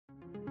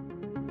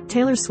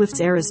Taylor Swift's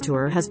Eras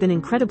Tour has been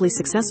incredibly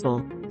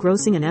successful,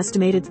 grossing an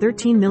estimated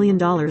 $13 million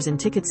in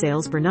ticket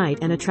sales per night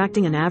and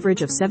attracting an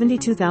average of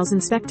 72,000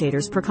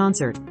 spectators per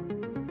concert.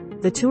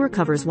 The tour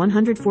covers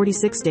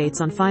 146 dates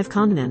on 5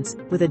 continents,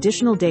 with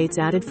additional dates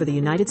added for the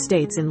United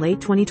States in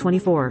late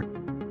 2024.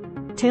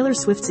 Taylor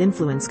Swift's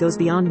influence goes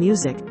beyond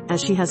music,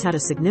 as she has had a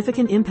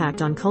significant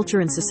impact on culture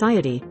and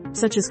society,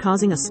 such as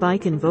causing a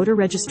spike in voter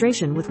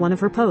registration with one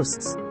of her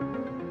posts.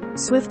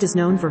 Swift is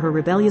known for her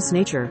rebellious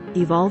nature,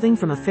 evolving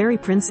from a fairy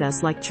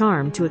princess-like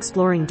charm to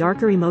exploring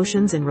darker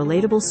emotions and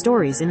relatable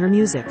stories in her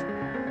music.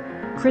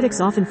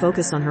 Critics often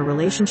focus on her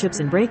relationships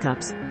and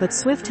breakups, but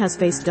Swift has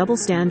faced double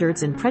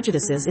standards and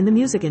prejudices in the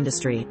music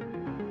industry.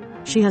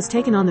 She has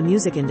taken on the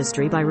music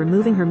industry by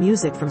removing her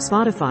music from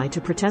Spotify to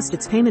protest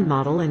its payment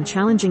model and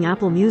challenging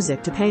Apple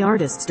Music to pay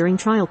artists during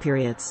trial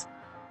periods.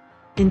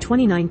 In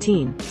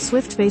 2019,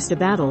 Swift faced a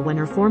battle when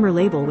her former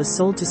label was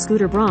sold to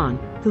Scooter Braun,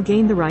 who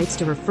gained the rights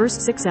to her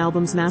first 6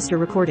 albums' master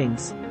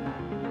recordings.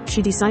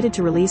 She decided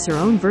to release her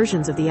own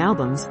versions of the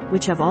albums,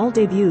 which have all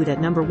debuted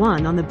at number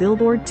 1 on the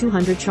Billboard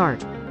 200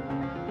 chart.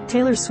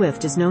 Taylor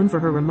Swift is known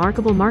for her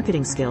remarkable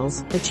marketing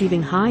skills,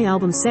 achieving high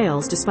album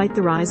sales despite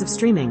the rise of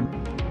streaming.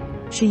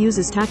 She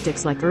uses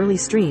tactics like early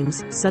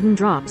streams, sudden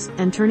drops,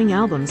 and turning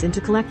albums into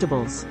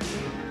collectibles.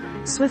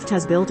 Swift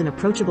has built an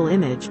approachable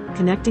image,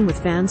 connecting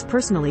with fans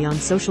personally on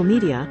social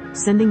media,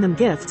 sending them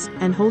gifts,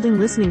 and holding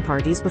listening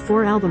parties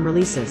before album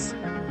releases.